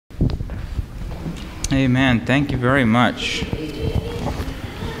Amen. Thank you very much.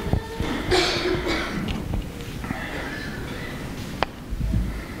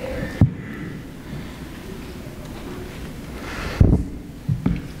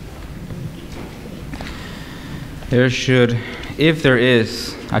 There should, if there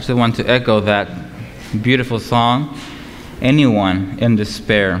is, I just want to echo that beautiful song, anyone in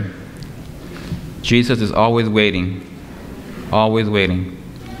despair, Jesus is always waiting, always waiting.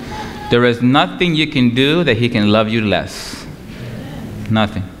 There is nothing you can do that he can love you less.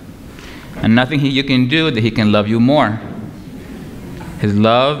 Nothing. And nothing you can do that he can love you more. His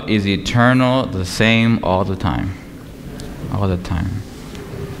love is eternal, the same all the time. All the time.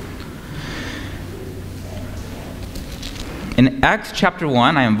 In Acts chapter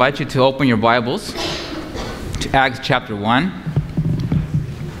 1, I invite you to open your Bibles to Acts chapter 1.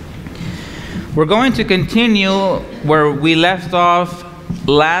 We're going to continue where we left off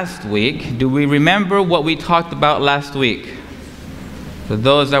last week. Do we remember what we talked about last week? For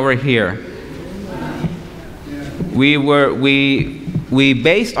those that were here. We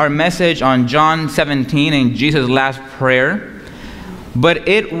based our message on John 17 and Jesus' last prayer. But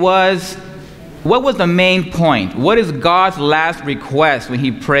what was the main point? What is God's last request when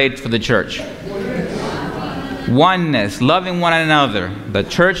he prayed for the church? Oneness, loving one another. The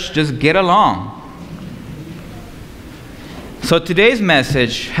church just get along. So today's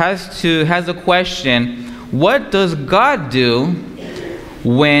message has a question: what does God do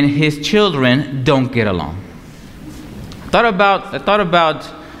when his children don't get along? I thought about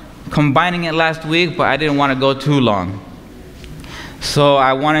combining it last week, but I didn't want to go too long. So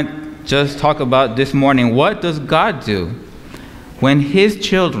I want to just talk about this morning, what does God do when his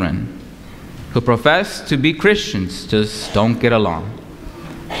children who profess to be Christians just don't get along?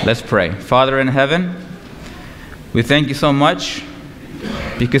 Let's pray. Father in heaven, we thank you so much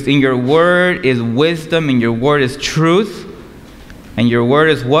because in your word is wisdom, in your word is truth, and your word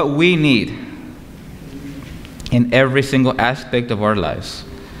is what we need in every single aspect of our lives.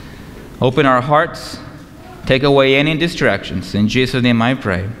 Open our hearts. Take away any distractions. In Jesus' name I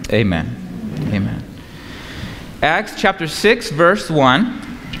pray. Amen. Amen. Acts chapter 6, verse 1.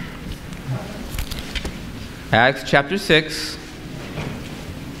 Acts chapter 6,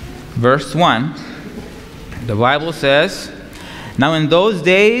 verse 1. The Bible says, "Now in those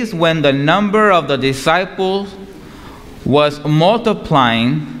days when the number of the disciples was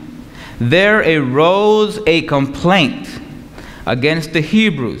multiplying, there arose a complaint against the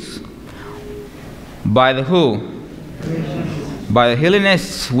Hebrews by the who? By the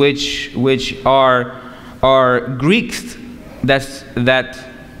Hellenists, which are Greeks that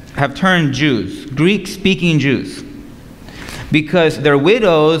have turned Jews, Greek-speaking Jews, because their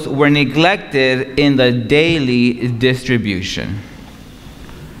widows were neglected in the daily distribution."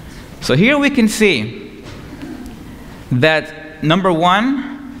 So here we can see that, number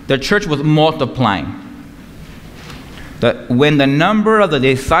one, the church was multiplying. That when the number of the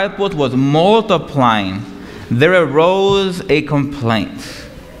disciples was multiplying, there arose a complaint.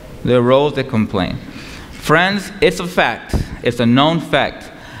 There arose a complaint. Friends, it's a fact. It's a known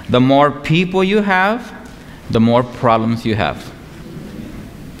fact. The more people you have, the more problems you have.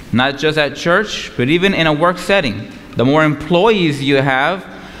 Not just at church, but even in a work setting. The more employees you have,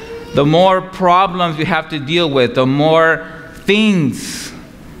 the more problems you have to deal with, the more things,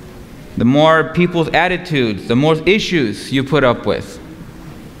 the more people's attitudes, the more issues you put up with.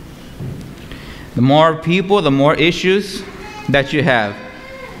 The more people, the more issues that you have.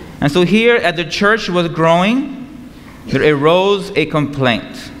 And so here, as the church was growing, there arose a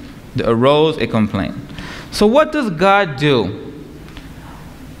complaint. There arose a complaint. So what does God do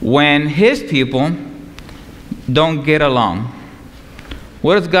when his people don't get along?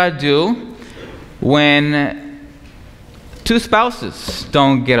 What does God do when two spouses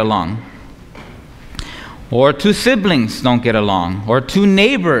don't get along? Or two siblings don't get along? Or two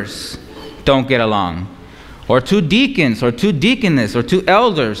neighbors don't get along? Or two deacons, or two deaconess, or two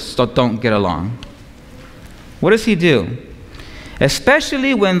elders don't get along? What does he do?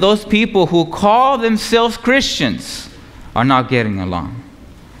 Especially when those people who call themselves Christians are not getting along.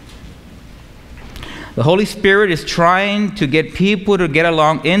 The Holy Spirit is trying to get people to get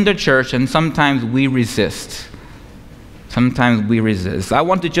along in the church, and sometimes we resist. Sometimes we resist. I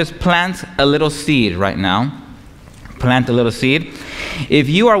want to just plant a little seed right now. Plant a little seed. If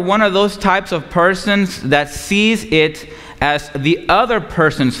you are one of those types of persons that sees it as the other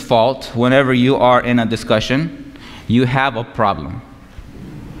person's fault whenever you are in a discussion, you have a problem.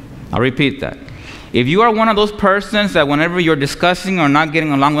 I'll repeat that. If you are one of those persons that whenever you're discussing or not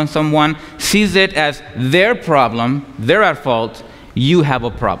getting along with someone, sees it as their problem, they're at fault, you have a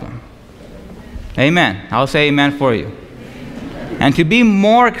problem. Amen. I'll say amen for you. And to be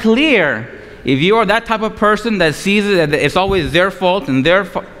more clear, if you are that type of person that sees it that it's always their fault and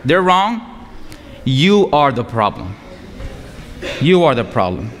they're wrong, you are the problem. You are the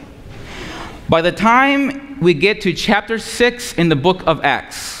problem. By the time we get to chapter 6 in the book of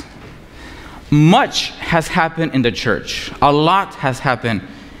Acts, much has happened in the church. A lot has happened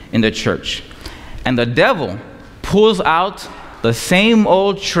in the church. And the devil pulls out the same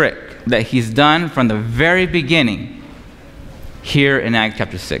old trick that he's done from the very beginning here in Acts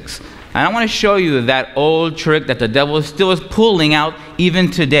chapter 6. And I want to show you that old trick that the devil still is pulling out even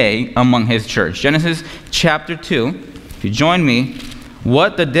today among his church. Genesis chapter 2, if you join me,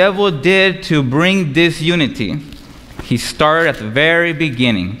 what the devil did to bring disunity, he started at the very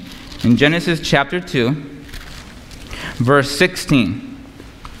beginning. In Genesis chapter 2, verse 16.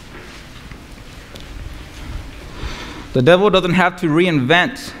 The devil doesn't have to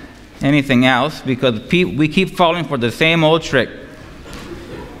reinvent anything else because we keep falling for the same old trick.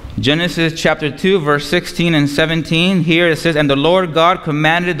 Genesis chapter 2, verse 16 and 17. Here it says, "And the Lord God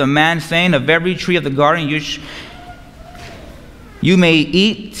commanded the man, saying, Of every tree of the garden you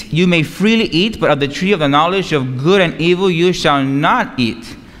may freely eat, but of the tree of the knowledge of good and evil you shall not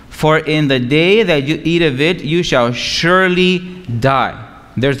eat. For in the day that you eat of it, you shall surely die."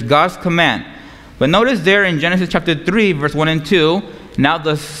 There's God's command. But notice there in Genesis chapter 3, verse 1 and 2, now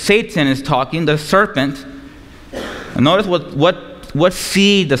the Satan is talking, the serpent. And notice what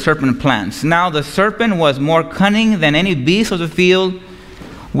seed the serpent plants. "Now the serpent was more cunning than any beast of the field,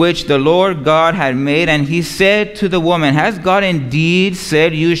 which the Lord God had made. And he said to the woman, Has God indeed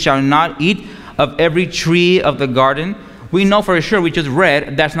said, You shall not eat of every tree of the garden?" We know for sure, we just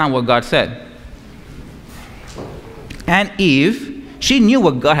read, that's not what God said. And Eve, she knew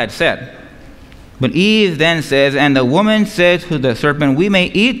what God had said. But Eve then says, "And the woman said to the serpent, We may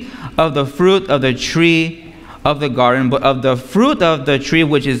eat of the fruit of the tree of the garden, but of the fruit of the tree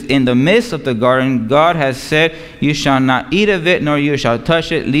which is in the midst of the garden, God has said, You shall not eat of it, nor you shall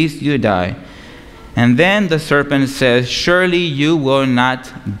touch it, lest you die." And then the serpent says, "Surely you will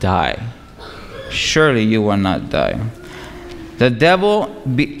not die." Surely you will not die. The devil,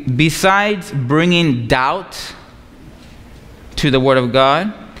 besides bringing doubt to the Word of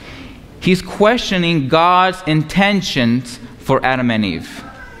God, he's questioning God's intentions for Adam and Eve.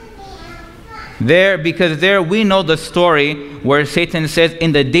 Because there we know the story where Satan says,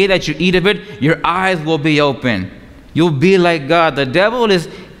 "In the day that you eat of it, your eyes will be open. You'll be like God." The devil is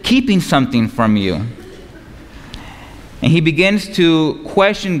keeping something from you. And he begins to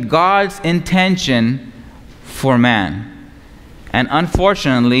question God's intention for man. And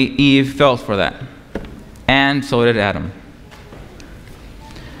unfortunately, Eve fell for that. And so did Adam.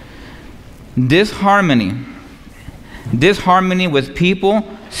 Disharmony with people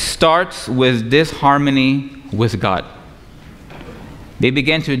starts with disharmony with God. They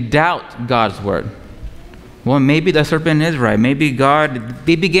begin to doubt God's word. Well, maybe the serpent is right. Maybe God,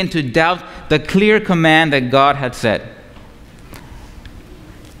 they begin to doubt the clear command that God had said.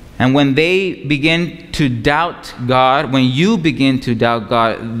 And when they begin to doubt God, when you begin to doubt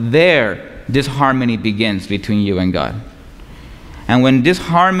God, there disharmony begins between you and God. And when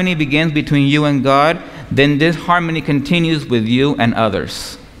disharmony begins between you and God, then disharmony continues with you and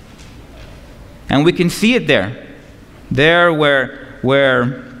others. And we can see it there. There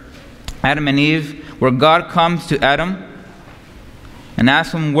where Adam and Eve, where God comes to Adam and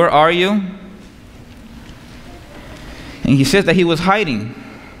asks him, "Where are you?" And he says that he was hiding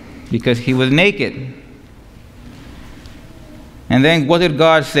because he was naked. And then what did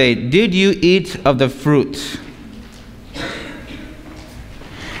God say? "Did you eat of the fruit?"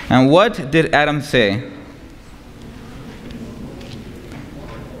 And what did Adam say?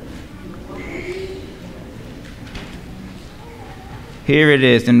 Here it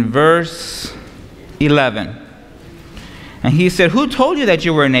is in verse 11. And he said, "Who told you that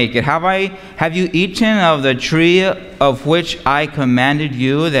you were naked? Have you eaten of the tree of which I commanded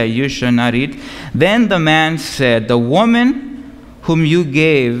you that you should not eat?" Then the man said, "The woman whom you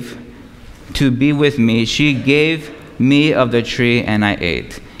gave to be with me, she gave me of the tree and I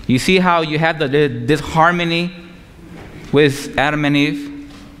ate." You see how you have this harmony with Adam and Eve?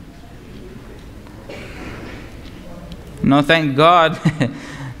 No, thank God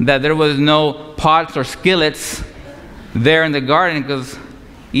that there was no pots or skillets there in the garden, because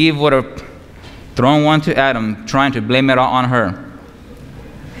Eve would have thrown one to Adam, trying to blame it all on her.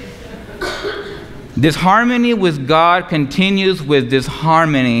 Disharmony with God continues with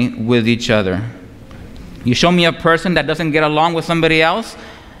disharmony with each other. You show me a person that doesn't get along with somebody else,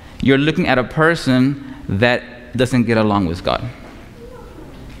 you're looking at a person that doesn't get along with God.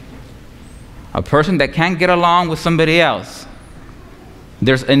 a person that can't get along with somebody else,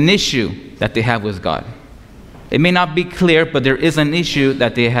 there's an issue that they have with God. It may not be clear, but there is an issue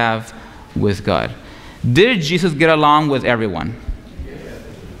that they have with God. Did Jesus get along with everyone?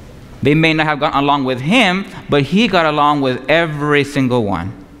 They may not have gotten along with him, but he got along with every single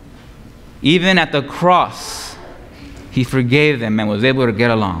one. Even at the cross, he forgave them and was able to get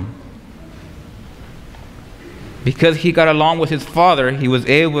along. Because he got along with his Father, he was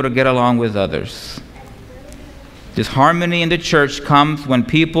able to get along with others. This harmony in the church comes when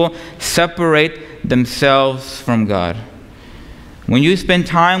people separate themselves from God. When you spend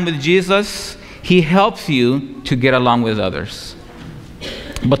time with Jesus, he helps you to get along with others.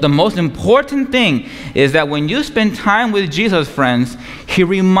 But the most important thing is that when you spend time with Jesus, friends, he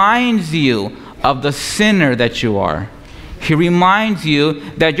reminds you of the sinner that you are. He reminds you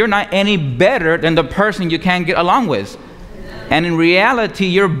that you're not any better than the person you can't get along with. And in reality,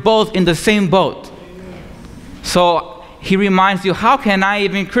 you're both in the same boat. So he reminds you, how can I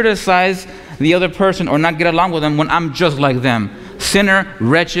even criticize the other person or not get along with them when I'm just like them? Sinner,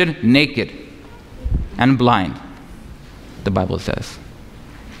 wretched, naked, and blind, the Bible says.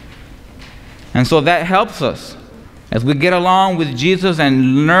 And so that helps us. As we get along with Jesus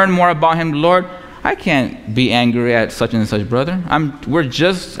and learn more about him, Lord, I can't be angry at such and such brother. We're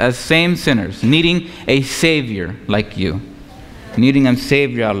just as same sinners, needing a Savior like you. Needing a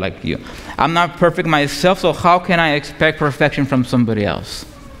Savior like you. I'm not perfect myself, so how can I expect perfection from somebody else?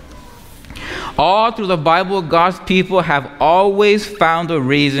 All through the Bible, God's people have always found a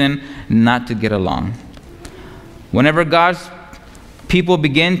reason not to get along. Whenever God's people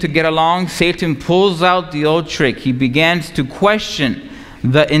begin to get along, Satan pulls out the old trick. He begins to question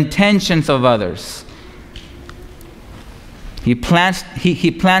the intentions of others. He plants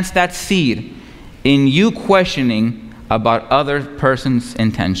that seed in you questioning about other person's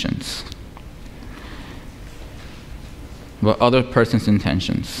intentions. About other person's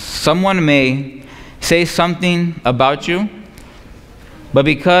intentions. Someone may say something about you, but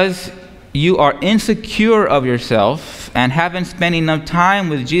because you are insecure of yourself and haven't spent enough time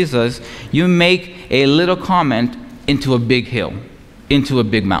with Jesus, you make a little comment into a big hill, into a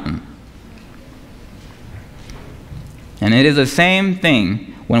big mountain. And it is the same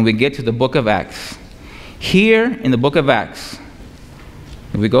thing when we get to the book of Acts. Here in the book of Acts,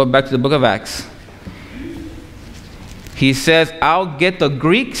 if we go back to the book of Acts, he says, I'll get the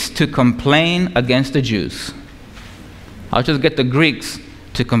Greeks to complain against the Jews. I'll just get the Greeks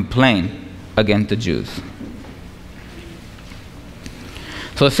to complain against the Jews.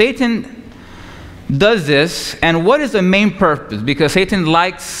 So Satan does this, and what is the main purpose? Because Satan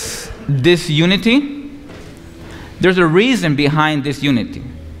likes disunity. There's a reason behind this unity.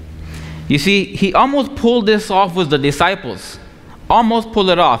 You see, he almost pulled this off with the disciples. Almost pulled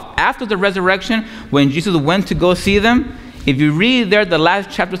it off. After the resurrection, when Jesus went to go see them, if you read there the last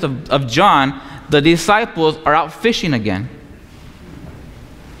chapters of John, the disciples are out fishing again.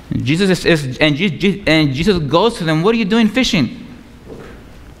 Jesus goes to them, what are you doing fishing?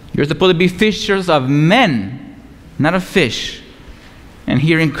 You're supposed to be fishers of men, not of fish. And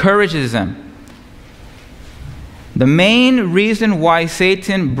he encourages them. The main reason why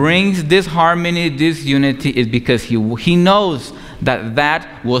Satan brings this harmony, this unity, is because he knows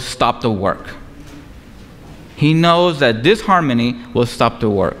that will stop the work. He knows that this harmony will stop the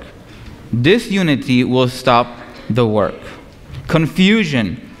work. This unity will stop the work.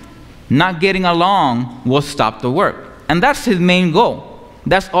 Confusion, not getting along, will stop the work. And that's his main goal.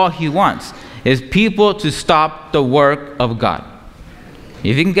 That's all he wants, is people to stop the work of God.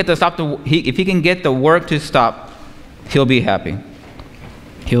 If he can get the work to stop, he'll be happy.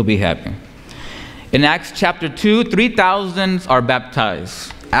 He'll be happy. In Acts chapter 2, 3,000 are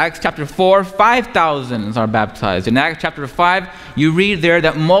baptized. Acts chapter 4, 5,000 are baptized. In Acts chapter 5, you read there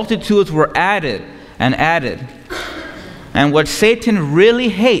that multitudes were added and added. And what Satan really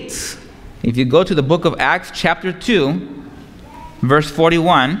hates, if you go to the book of Acts chapter 2, verse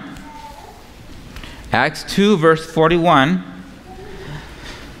 41, Acts 2, verse 41,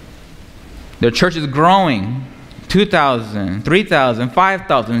 the church is growing. 2,000, 3,000,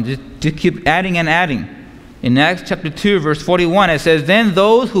 5,000, just keep adding and adding. In Acts chapter 2, verse 41, it says, Then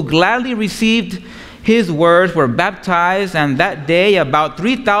those who gladly received his words were baptized, and that day about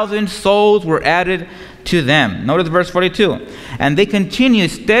 3,000 souls were added to them. Notice verse 42. And they continued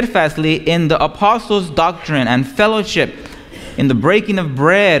steadfastly in the apostles' doctrine and fellowship, in the breaking of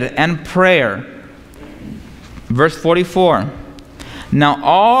bread and prayer. Verse 44. Now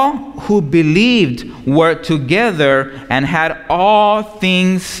all who believed were together and had all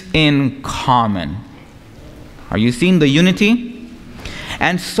things in common. Are you seeing the unity?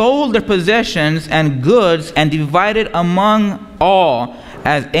 and sold their possessions and goods, and divided among all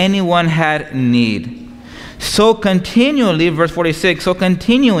as anyone had need. So continually, verse 46, so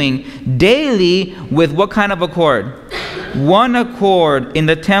continuing daily with what kind of accord? One accord in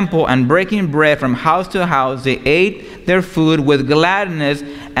the temple, and breaking bread from house to house, they ate their food with gladness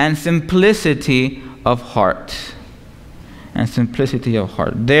and simplicity of heart. And simplicity of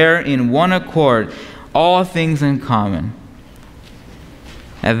heart. There in one accord, all things in common.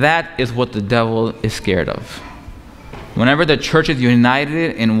 And that is what the devil is scared of. Whenever the church is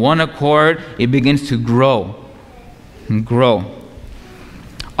united in one accord, it begins to grow and grow.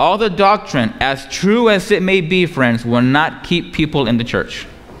 All the doctrine, as true as it may be, friends, will not keep people in the church.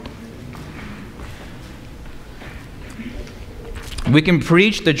 We can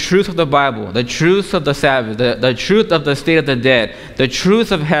preach the truth of the Bible, the truth of the Sabbath, the truth of the state of the dead, the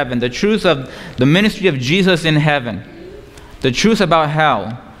truth of heaven, the truth of the ministry of Jesus in heaven, the truth about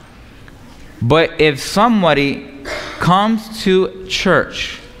hell. But if somebody comes to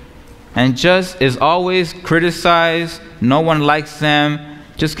church and just is always criticized, no one likes them,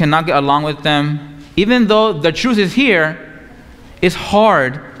 just cannot get along with them, even though the truth is here, it's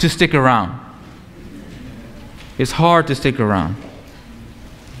hard to stick around. It's hard to stick around.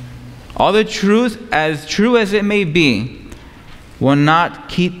 All the truth, as true as it may be, will not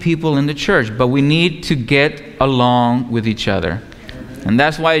keep people in the church, but we need to get along with each other. And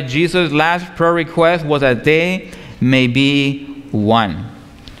that's why Jesus' last prayer request was that they may be one.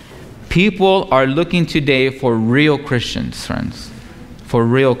 People are looking today for real Christians, friends. For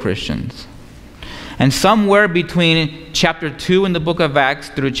real Christians. And somewhere between chapter 2 in the book of Acts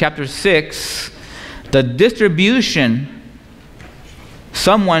through chapter 6, the distribution,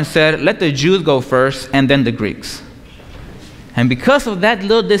 someone said, let the Jews go first and then the Greeks. And because of that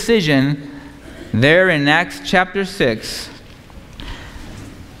little decision, there in Acts chapter 6,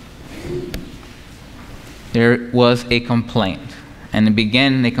 there was a complaint. And it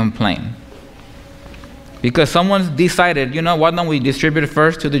began a complaint. Because someone decided, why don't we distribute it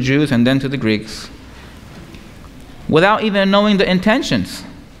first to the Jews and then to the Greeks? Without even knowing the intentions.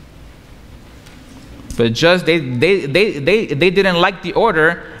 But just they didn't like the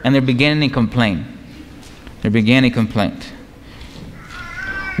order, and they began a complaint. They began a complaint.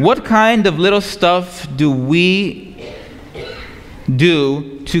 What kind of little stuff do we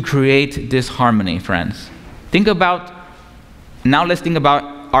do to create disharmony, friends? Now let's think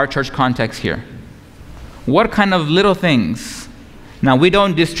about our church context here. What kind of little things? Now we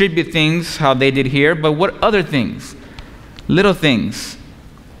don't distribute things how they did here, but what other things, little things,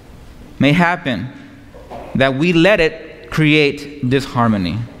 may happen that we let it create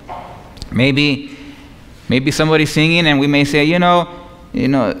disharmony? Maybe somebody's singing and we may say,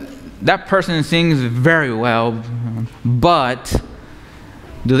 that person sings very well, but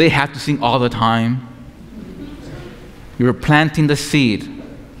do they have to sing all the time? You're planting the seed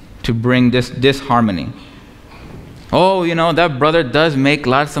to bring this disharmony. Oh, that brother does make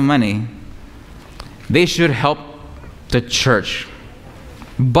lots of money. They should help the church.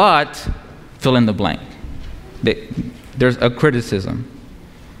 But fill in the blank. There's a criticism.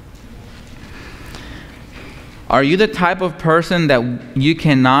 Are you the type of person that you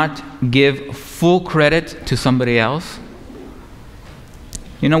cannot give full credit to somebody else?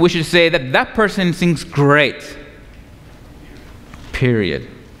 We should say that person sings great. Period.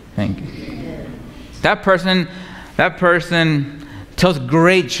 Thank you. That person tells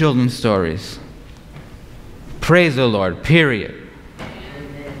great children's stories. Praise the Lord. Period.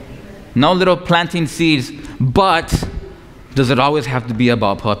 No little planting seeds, but does it always have to be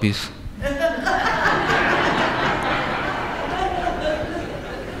about puppies?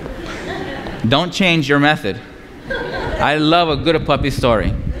 Don't change your method. I love a good puppy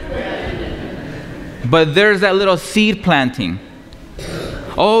story. But there's that little seed planting.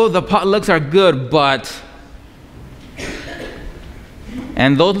 Oh, the potlucks are good, but...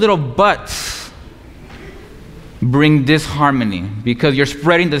 And those little buts bring disharmony because you're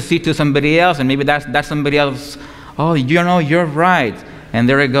spreading the seed to somebody else, and maybe that's somebody else. Oh, you're right. And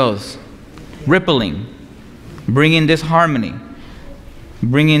there it goes. Rippling. Bringing disharmony.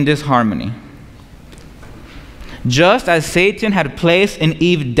 Bringing disharmony. Just as Satan had placed in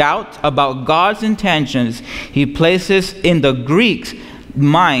Eve doubt about God's intentions, he places in the Greeks'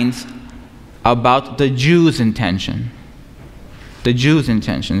 minds about the Jews' intention. The Jews'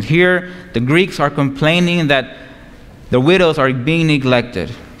 intentions. Here, the Greeks are complaining that the widows are being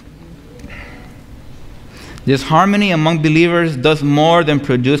neglected. This harmony among believers does more than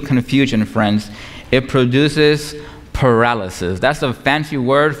produce confusion, friends. It produces paralysis. That's a fancy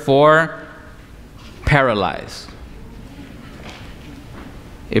word for paralyzed.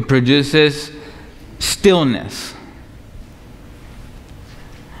 It produces stillness.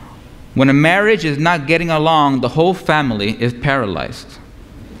 When a marriage is not getting along, the whole family is paralyzed.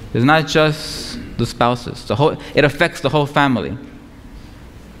 It's not just the spouses. It affects the whole family.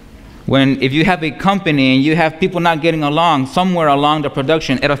 If you have a company and you have people not getting along somewhere along the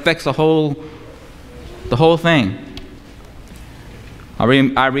production, it affects the whole thing.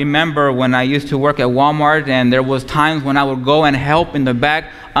 I remember when I used to work at Walmart, and there was times when I would go and help in the back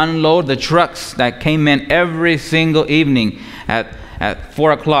unload the trucks that came in every single evening at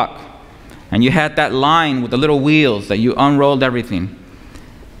 4 o'clock. And you had that line with the little wheels that you unrolled everything.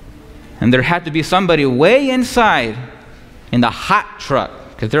 And there had to be somebody way inside in the hot truck,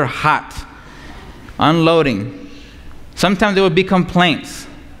 because they're hot, unloading. Sometimes there would be complaints.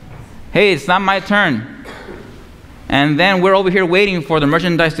 Hey, it's not my turn. And then we're over here waiting for the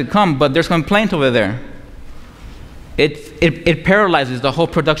merchandise to come, but there's complaint over there. It paralyzes the whole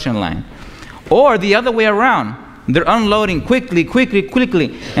production line. Or the other way around. They're unloading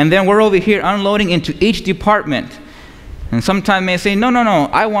quickly, and then we're over here unloading into each department. And sometimes they say, no,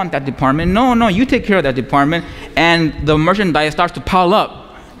 I want that department. No, you take care of that department. And the merchandise starts to pile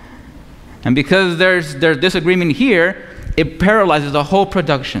up. And because there's disagreement here, it paralyzes the whole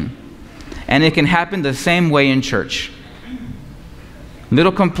production. And it can happen the same way in church.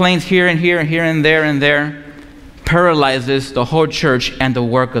 Little complaints here and here and here and there paralyzes the whole church and the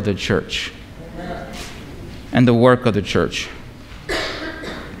work of the church. And the work of the church.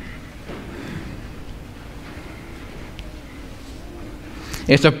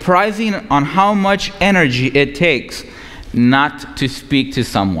 It's surprising on how much energy it takes not to speak to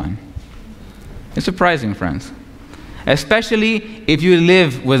someone. It's surprising, friends. Especially if you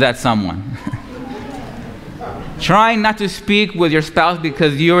live with that someone. Trying not to speak with your spouse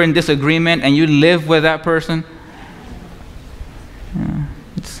because you're in disagreement and you live with that person.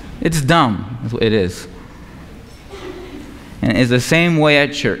 It's dumb, is what it is. And it's the same way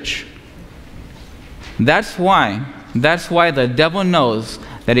at church. That's why the devil knows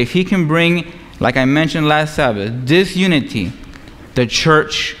that if he can bring, like I mentioned last Sabbath, disunity, the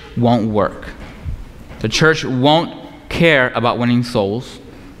church won't work. The church won't care about winning souls.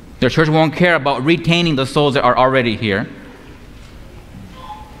 The church won't care about retaining the souls that are already here.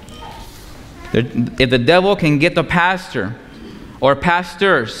 If the devil can get the pastor or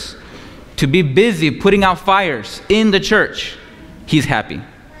pastors to be busy putting out fires in the church, he's happy.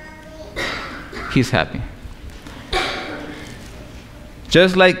 He's happy.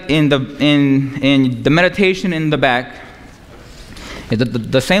 Just like in the meditation in the back,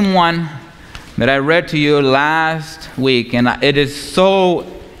 the same one that I read to you last week, and it is so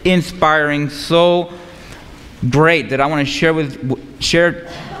inspiring, so great that I want to share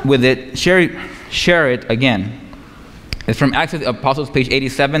it again. It's from Acts of the Apostles, page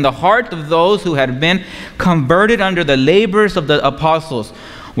 87. The heart of those who had been converted under the labors of the apostles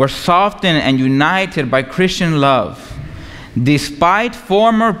were softened and united by Christian love. Despite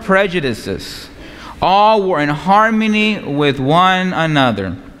former prejudices, all were in harmony with one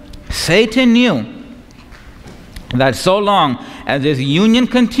another. Satan knew that so long as this union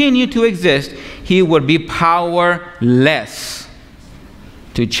continued to exist, he would be powerless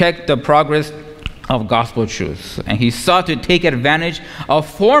to check the progress of gospel truths. And he sought to take advantage of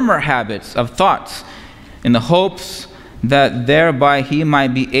former habits of thoughts in the hopes that thereby he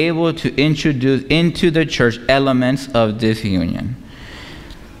might be able to introduce into the church elements of disunion.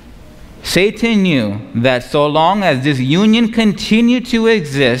 Satan knew that so long as this union continued to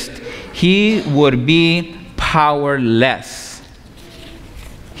exist, he would be powerless.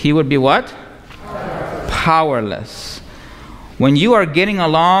 He would be what? Powerless. When you are getting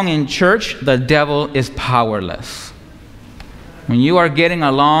along in church, the devil is powerless. When you are getting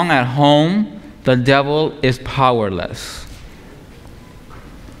along at home, the devil is powerless.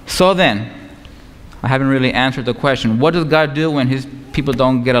 So then, I haven't really answered the question, what does God do when his people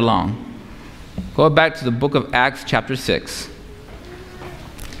don't get along? Go back to the book of Acts chapter 6.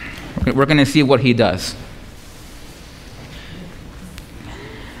 We're going to see what he does.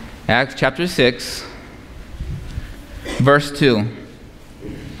 Acts chapter 6, verse 2.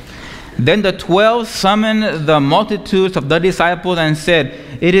 Then the 12 summoned the multitudes of the disciples and said,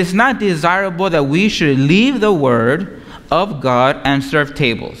 "It is not desirable that we should leave the word of God and serve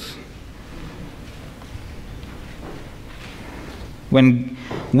tables." When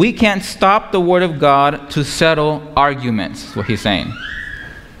we can't stop the word of God to settle arguments, is what he's saying.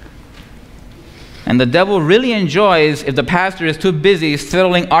 And the devil really enjoys if the pastor is too busy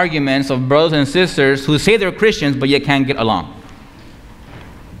settling arguments of brothers and sisters who say they're Christians but yet can't get along.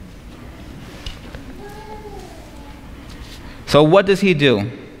 So what does he do?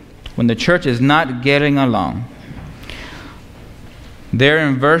 when the church is not getting along. There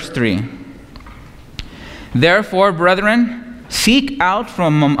in verse 3. Therefore, brethren, seek out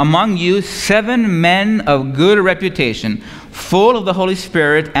from among you 7 men of good reputation, full of the Holy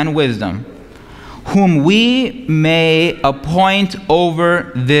Spirit and wisdom, whom we may appoint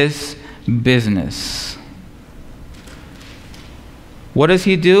over this business. What does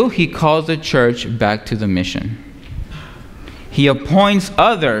he do? He calls the church back to the mission. He appoints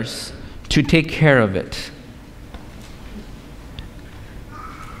others to take care of it.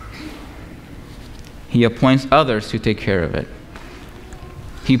 He appoints others to take care of it.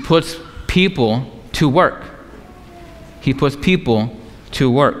 He puts people to work. He puts people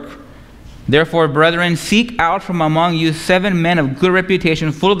to work. Therefore, brethren, seek out from among you 7 men of good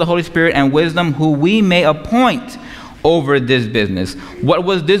reputation, full of the Holy Spirit and wisdom, who we may appoint over this business. What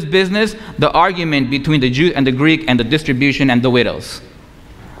was this business? The argument between the Jew and the Greek, and the distribution and the widows.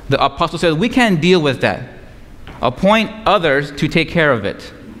 The apostle says, we can't deal with that. Appoint others to take care of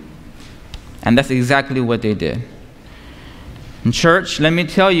it. And that's exactly what they did. In church, let me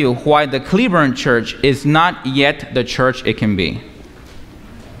tell you why the Cleburne church is not yet the church it can be.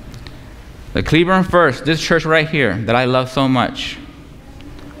 The Cleburne First, this church right here that I love so much,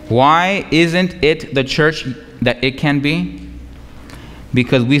 why isn't it the church that it can be?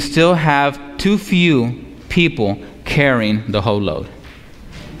 Because we still have too few people carrying the whole load.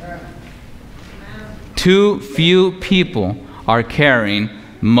 Too few people are carrying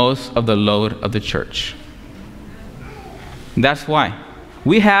most of the load of the church. That's why.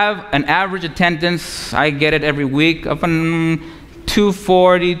 We have an average attendance, I get it every week, of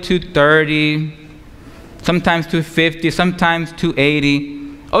 240, 230, sometimes 250, sometimes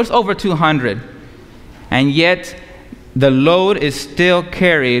 280. Oh, it's over 200. And yet, the load is still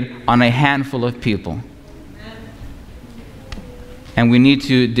carried on a handful of people. And we need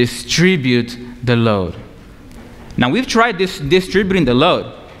to distribute the load. Now, we've tried distributing the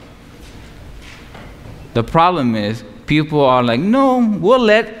load. The problem is, people are like, no, we'll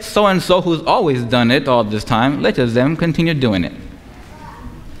let so-and-so who's always done it all this time, let just them continue doing it.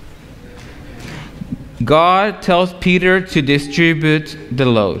 God tells Peter to distribute the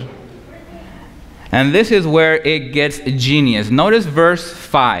load. And this is where it gets genius. Notice verse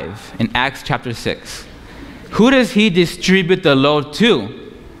 5 in Acts chapter 6. Who does he distribute the load to?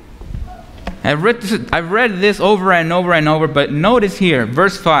 I've read this over and over and over, but notice here,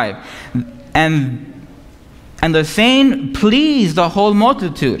 verse 5. And the saying pleased the whole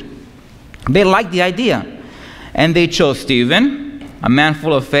multitude. They liked the idea. And they chose Stephen, a man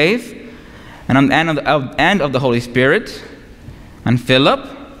full of faith, and of the Holy Spirit, and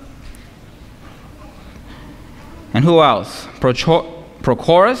Philip, and who else?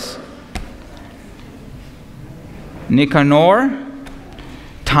 Prochorus, Nicanor,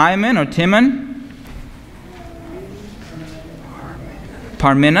 Timon,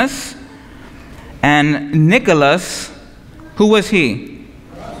 Parmenas, and Nicholas. Who was he?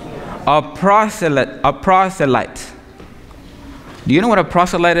 A proselyte. Do you know what a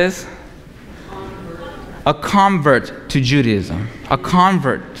proselyte is? A convert to Judaism. A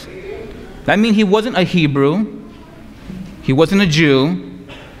convert. That means he wasn't a Hebrew. He wasn't a Jew.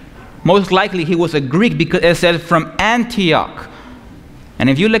 Most likely he was a Greek, because it says from Antioch. And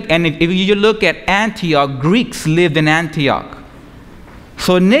if you look at Antioch, Greeks lived in Antioch.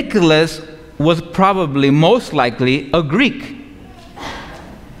 So Nicholas was probably most likely a Greek.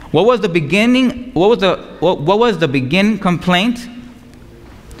 What was the beginning? What was the beginning complaint?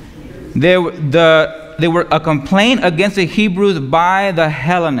 They were a complaint against the Hebrews by the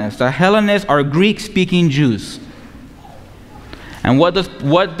Hellenists. The Hellenists are Greek-speaking Jews. And what is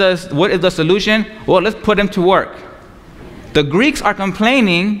the solution? Well, let's put them to work. The Greeks are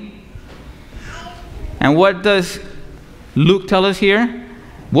complaining, and what does Luke tell us here?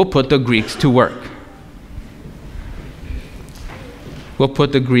 We'll put the Greeks to work. We'll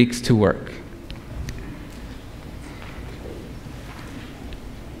put the Greeks to work.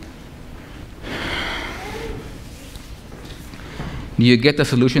 Do you get the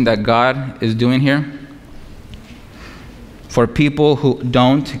solution that God is doing here? For people who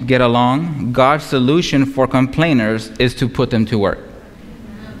don't get along, God's solution for complainers is to put them to work.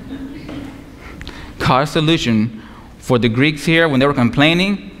 God's solution for the Greeks here, when they were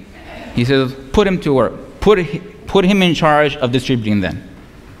complaining, he says, put him to work. Put him in charge of distributing them.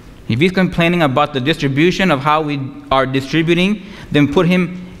 If he's complaining about the distribution of how we are distributing, then put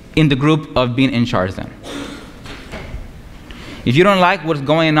him in the group of being in charge then. If you don't like what's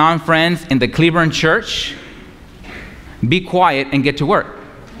going on, friends, in the Cleburne church, be quiet and get to work.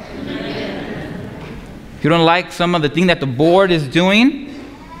 If you don't like some of the things that the board is doing,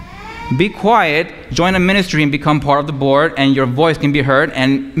 Be quiet, join a ministry, and become part of the board, and your voice can be heard,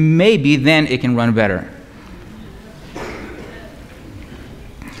 and maybe then it can run better.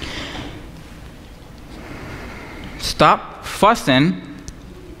 Stop fussing,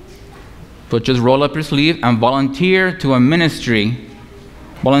 but just roll up your sleeve and volunteer to a ministry.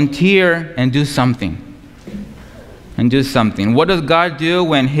 Volunteer and do something. And do something. What does God do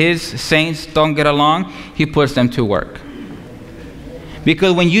when His saints don't get along? He puts them to work.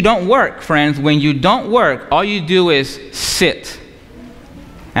 Because when you don't work, friends, when you don't work, all you do is sit.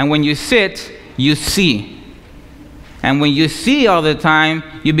 And when you sit, you see. And when you see all the time,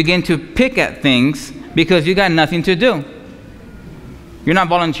 you begin to pick at things because you got nothing to do. You're not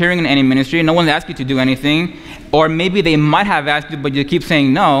volunteering in any ministry. No one's asked you to do anything. Or maybe they might have asked you, but you keep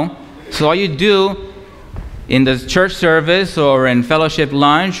saying no. So all you do in the church service or in fellowship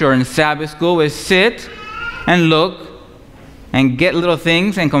lunch or in Sabbath school is sit and look and get little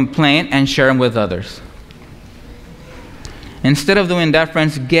things and complain and share them with others. Instead of doing that,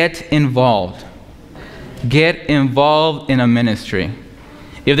 friends, get involved. Get involved in a ministry.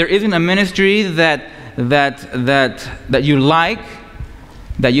 If there isn't a ministry that you like,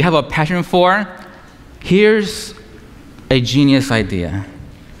 that you have a passion for, here's a genius idea.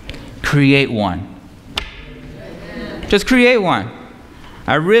 Create one. Just create one.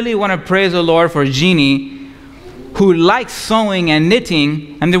 I really want to praise the Lord for Jeannie, who likes sewing and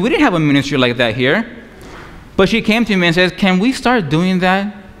knitting. And we didn't have a ministry like that here. But she came to me and says, can we start doing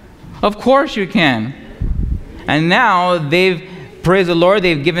that? Of course you can. And now praise the Lord,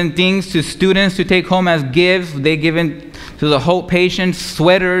 they've given things to students to take home as gifts. They've given to the Hope patients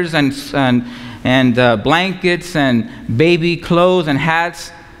sweaters and blankets and baby clothes and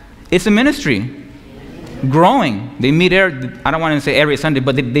hats. It's a ministry. Growing. They meet I don't want to say every Sunday,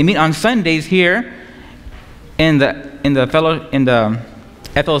 but they meet on Sundays here in the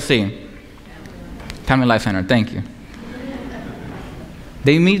FLC, Family Life Center. Thank you.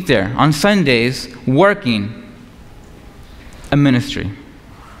 They meet there on Sundays working a ministry.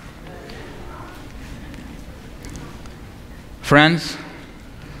 Friends,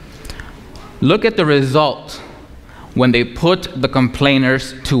 look at the result when they put the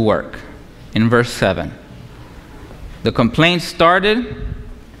complainers to work in verse 7. The complaint started.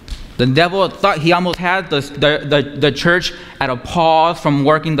 The devil thought he almost had the church at a pause from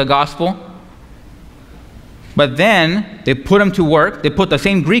working the gospel. But then they put them to work. They put the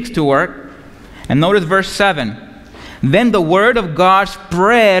same Greeks to work. And notice verse 7. Then the word of God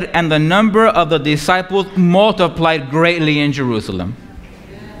spread, and the number of the disciples multiplied greatly in Jerusalem.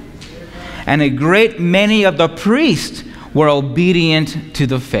 And a great many of the priests were obedient to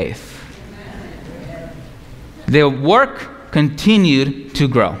the faith. The work continued to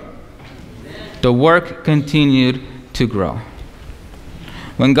grow. The work continued to grow.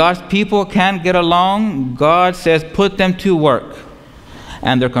 When God's people can't get along, God says, put them to work,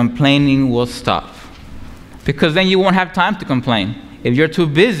 and their complaining will stop. Because then you won't have time to complain. If you're too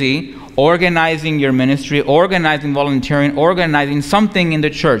busy organizing your ministry, organizing volunteering, organizing something in the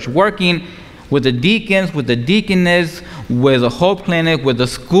church, working with the deacons, with the deaconess, with the Hope Clinic, with the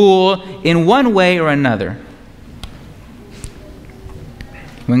school, in one way or another.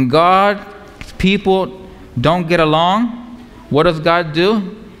 When God's people don't get along, what does God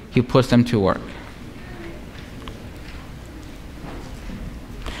do? He puts them to work.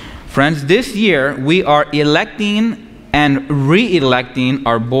 Friends, this year we are electing and re-electing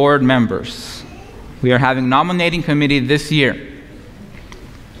our board members. We are having nominating committee this year.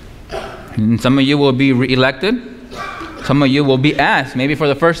 And some of you will be re-elected. Some of you will be asked, maybe for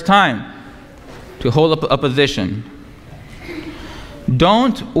the first time, to hold up a position.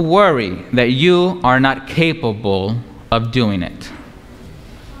 Don't worry that you are not capable of doing it.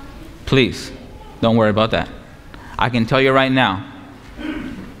 Please, don't worry about that. I can tell you right now,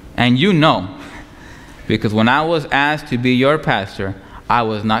 and you know, because when I was asked to be your pastor, I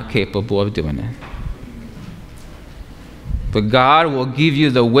was not capable of doing it. But God will give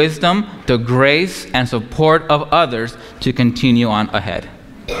you the wisdom, the grace, and support of others to continue on ahead.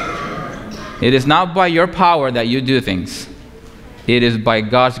 It is not by your power that you do things. It is by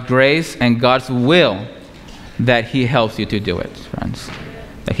God's grace and God's will that He helps you to do it, friends.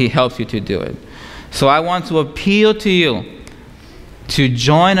 That He helps you to do it. So I want to appeal to you to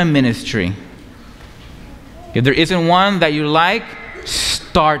join a ministry. If there isn't one that you like,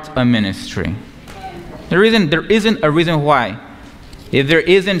 start a ministry. There isn't a reason why. If there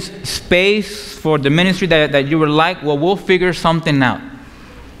isn't space for the ministry that you would like, well, we'll figure something out.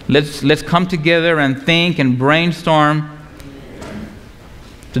 Let's come together and think and brainstorm.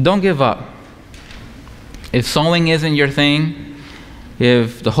 So don't give up. If sewing isn't your thing,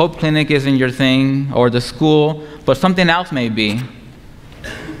 if the Hope Clinic isn't your thing, or the school, but something else may be,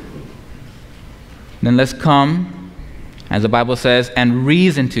 then let's come, as the Bible says, and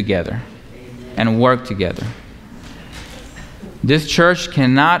reason together and work together. This church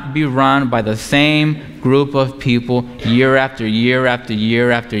cannot be run by the same group of people year after year after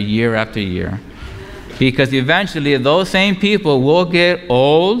year after year after year. Because eventually those same people will get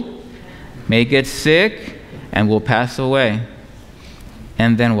old, may get sick, and will pass away.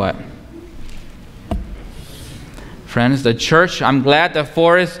 And then what? Friends, the church, I'm glad that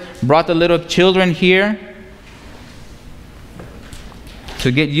Forrest brought the little children here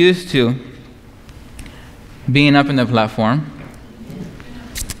to get used to being up in the platform.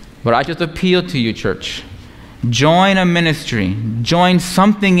 But I just appeal to you, church. Join a ministry. Join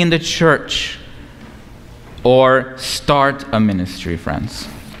something in the church. Or start a ministry, friends.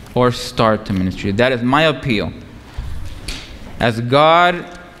 Or start a ministry. That is my appeal. As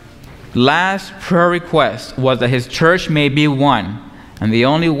God's last prayer request was that His church may be one. And the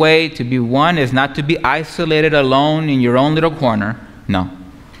only way to be one is not to be isolated alone in your own little corner. No.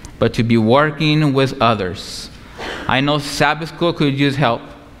 But to be working with others. I know Sabbath school could use help.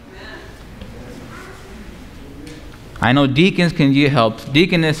 I know deacons can use help.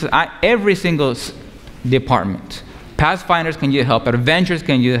 Deaconesses, every single department. Pathfinders can use help. Adventurers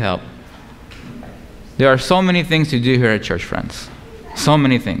can use help. There are so many things to do here at church, friends. So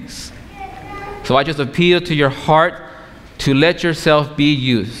many things. So I just appeal to your heart to let yourself be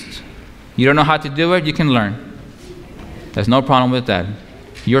used. You don't know how to do it, you can learn. There's no problem with that.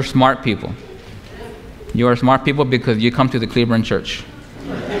 You're smart people. You are smart people because you come to the Cleveland church.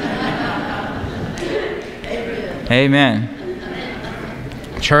 Amen.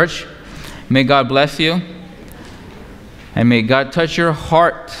 Church, may God bless you. And may God touch your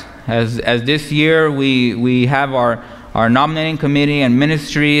heart. As this year we have our nominating committee and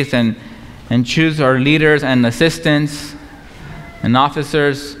ministries and choose our leaders and assistants and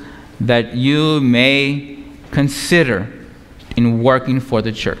officers that you may consider in working for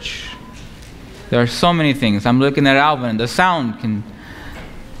the church. There are so many things. I'm looking at Alvin. The sound can...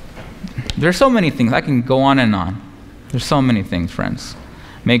 There's so many things. I can go on and on. There's so many things, friends.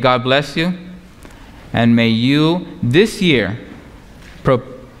 May God bless you. And may you, this year,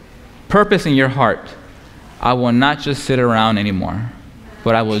 purpose in your heart, I will not just sit around anymore,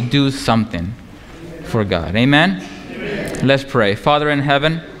 but I will do something for God. Amen? Amen. Let's pray. Father in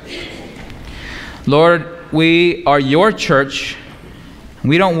heaven, Lord, we are your church.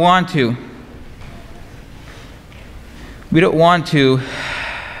 We don't want to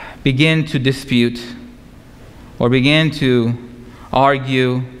begin to dispute or begin to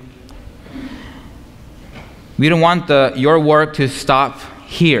argue. We don't want your work to stop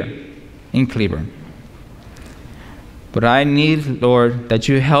here in Cleveland. But I need, Lord, that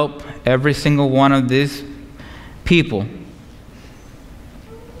you help every single one of these people,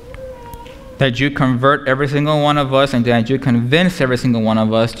 that you convert every single one of us, and that you convince every single one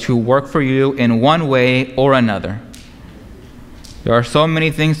of us to work for you in one way or another. There are so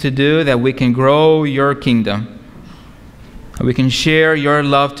many things to do that we can grow your kingdom, and we can share your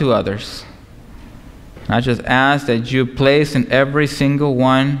love to others. And I just ask that you place in every single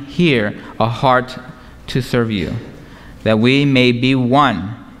one here a heart to serve you, that we may be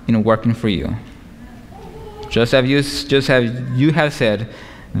one in working for you. Just as you have said,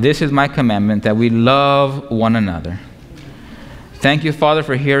 this is my commandment, that we love one another. Thank you, Father,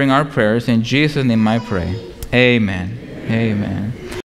 for hearing our prayers. In Jesus' name I pray. Amen. Amen.